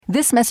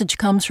This message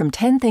comes from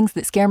 10 Things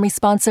That Scare Me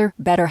sponsor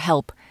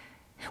BetterHelp.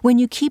 When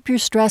you keep your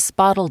stress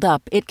bottled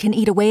up, it can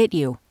eat away at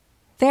you.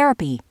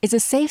 Therapy is a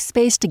safe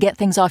space to get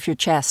things off your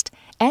chest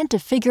and to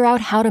figure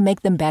out how to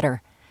make them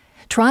better.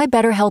 Try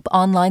BetterHelp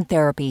Online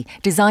Therapy,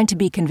 designed to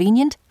be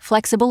convenient,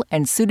 flexible,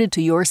 and suited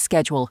to your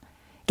schedule.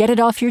 Get it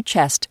off your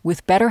chest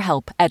with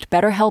BetterHelp at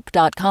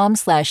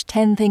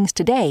betterhelp.com/10things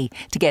today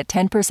to get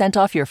 10%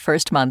 off your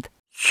first month.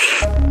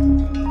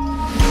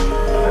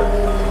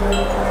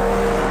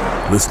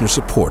 Listener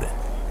supported.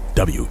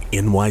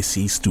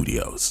 WNYC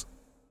Studios.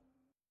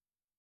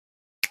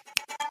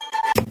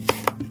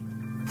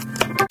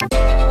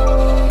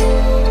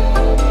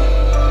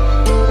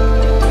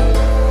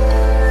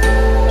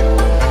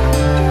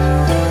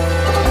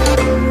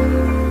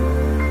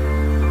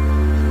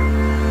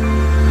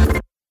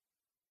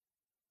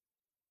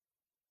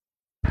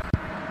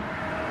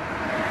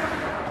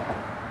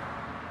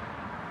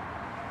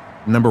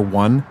 Number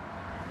one,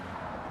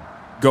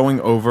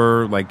 going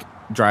over, like,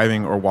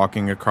 driving or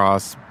walking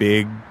across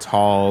big,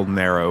 tall,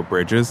 narrow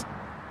bridges.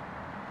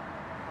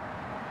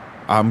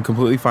 I'm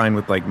completely fine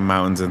with, like,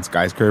 mountains and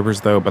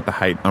skyscrapers, though, but the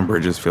height on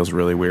bridges feels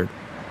really weird.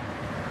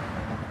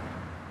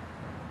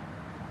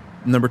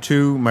 Number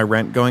two, my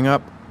rent going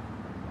up.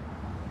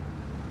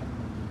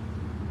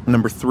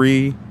 Number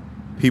three,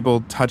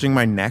 people touching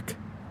my neck.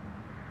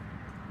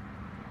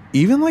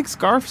 Even, like,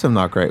 scarves I'm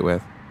not great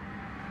with.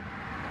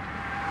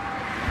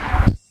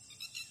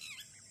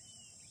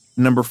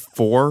 Number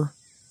four,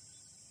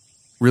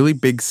 really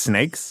big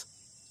snakes.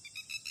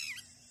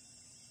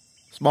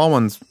 Small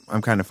ones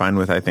I'm kind of fine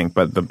with, I think,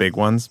 but the big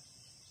ones.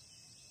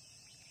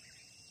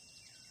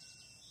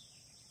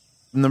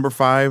 Number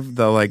five,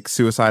 the, like,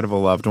 suicide of a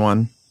loved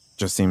one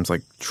just seems,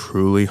 like,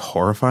 truly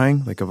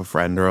horrifying, like of a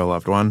friend or a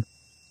loved one.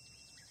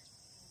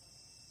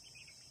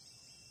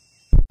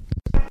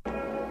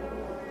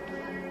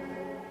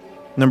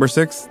 Number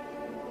six,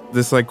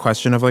 this, like,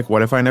 question of, like,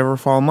 what if I never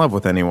fall in love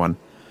with anyone?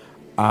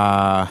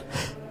 I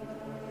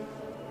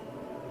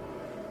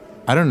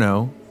don't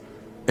know.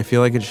 I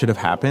feel like it should have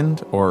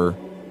happened, or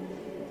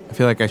I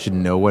feel like I should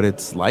know what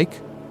it's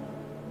like.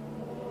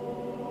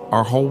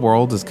 Our whole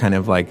world is kind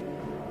of, like,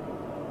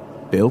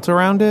 built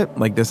around it.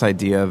 Like, this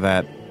idea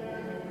that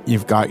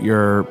you've got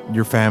your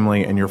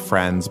family and your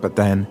friends, but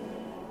then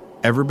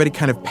everybody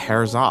kind of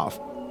pairs off.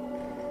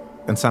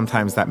 And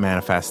sometimes that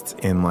manifests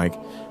in, like,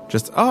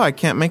 just, oh, I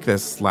can't make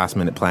this last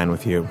minute plan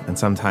with you. And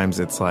sometimes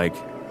it's like,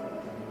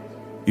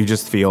 you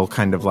just feel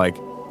kind of like,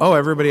 oh,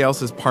 everybody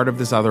else is part of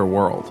this other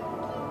world.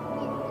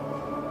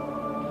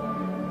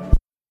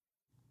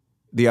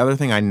 The other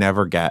thing I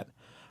never get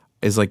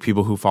is, like,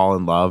 people who fall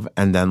in love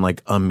and then,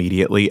 like,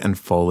 immediately and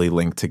fully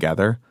link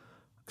together.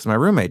 Because my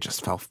roommate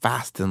just fell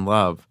fast in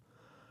love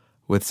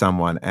with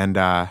someone, and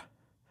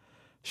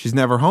she's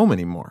never home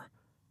anymore.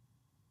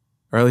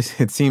 Or at least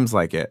it seems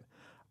like it.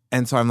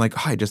 And so I'm like,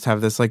 oh, I just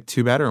have this, like,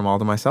 2-bedroom all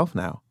to myself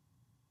now.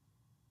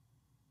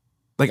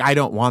 Like, I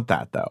don't want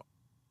that, though.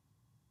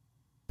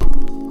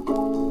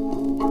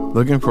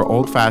 Looking for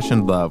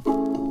old-fashioned love.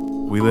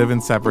 We live in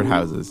separate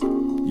houses.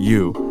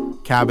 You,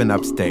 cabin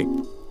upstate.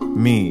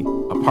 Me,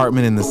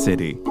 apartment in the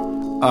city.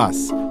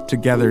 Us,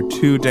 together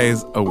 2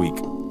 days a week.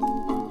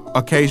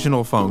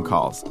 Occasional phone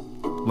calls.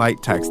 Light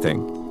texting.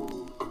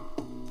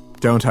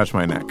 Don't touch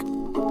my neck.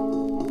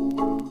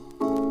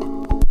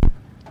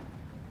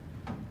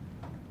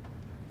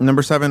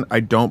 Number 7, I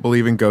don't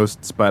believe in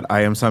ghosts, but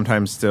I am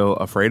sometimes still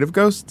afraid of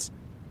ghosts.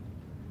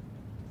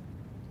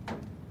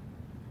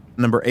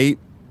 Number 8,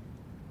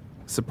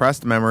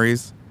 suppressed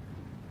memories.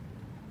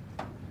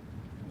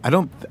 I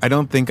don't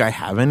think I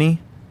have any,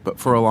 but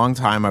for a long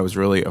time I was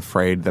really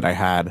afraid that I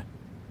had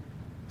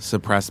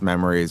suppressed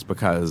memories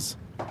because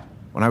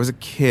when I was a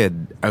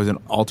kid, I was an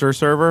altar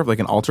server, like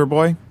an altar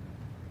boy.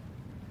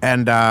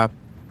 And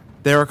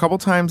there were a couple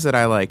times that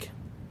I, like,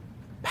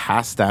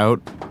 passed out,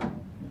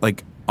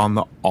 like, on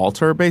the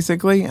altar,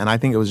 basically. And I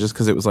think it was just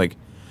because it was, like,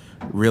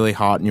 really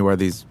hot and you wear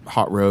these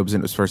hot robes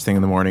and it was first thing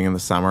in the morning in the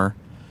summer.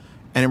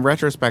 And in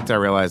retrospect, I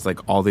realized,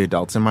 like, all the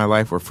adults in my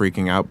life were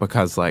freaking out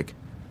because, like,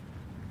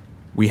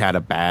 we had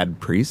a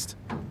bad priest.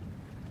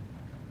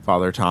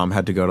 Father Tom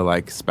had to go to,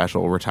 like,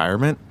 special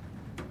retirement.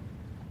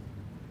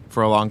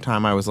 For a long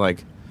time, I was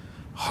like,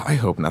 oh, I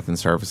hope nothing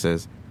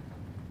surfaces.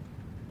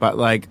 But,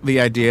 like, the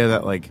idea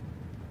that, like,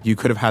 you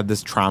could have had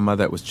this trauma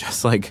that was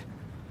just, like,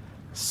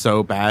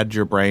 so bad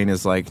your brain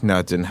is like, no,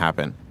 it didn't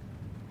happen,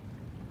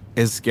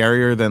 is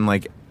scarier than,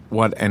 like,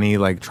 what any,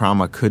 like,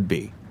 trauma could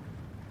be.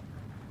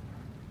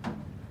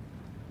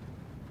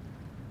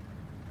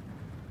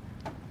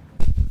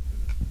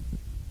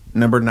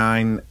 Number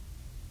 9,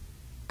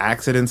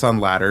 accidents on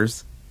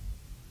ladders.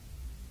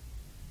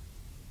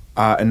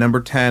 And number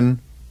 10,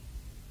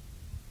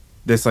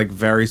 this, like,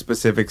 very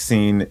specific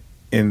scene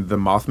in the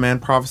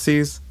Mothman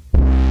prophecies.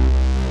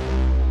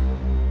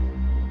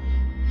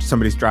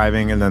 Somebody's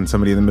driving and then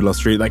somebody in the middle of the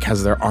street, like,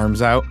 has their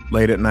arms out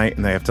late at night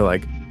and they have to,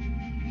 like,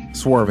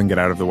 swerve and get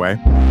out of the way.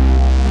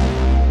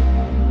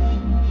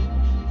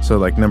 So,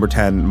 like, number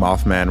 10,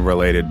 Mothman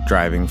related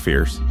driving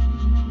fears.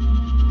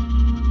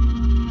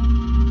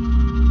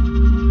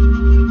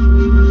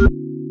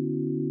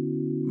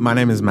 My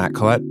name is Matt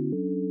Collette,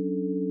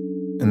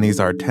 and these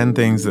are 10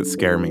 things that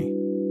scare me.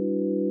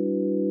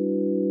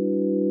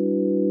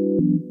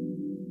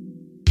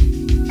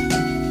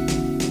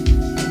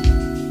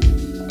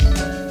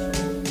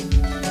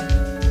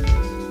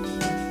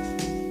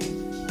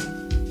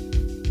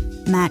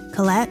 Matt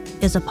Collette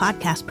is a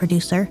podcast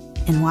producer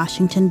in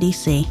Washington,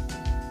 D.C.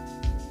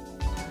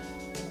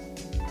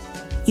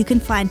 You can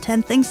find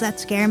 10 Things That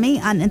Scare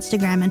Me on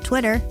Instagram and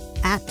Twitter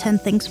at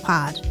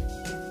 10thingspod.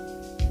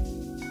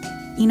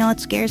 You know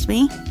what scares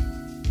me?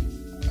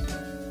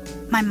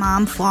 My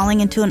mom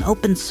falling into an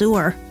open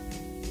sewer.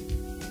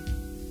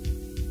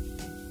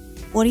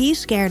 What are you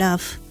scared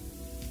of?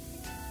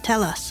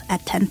 Tell us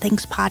at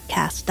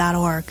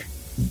 10thingspodcast.org.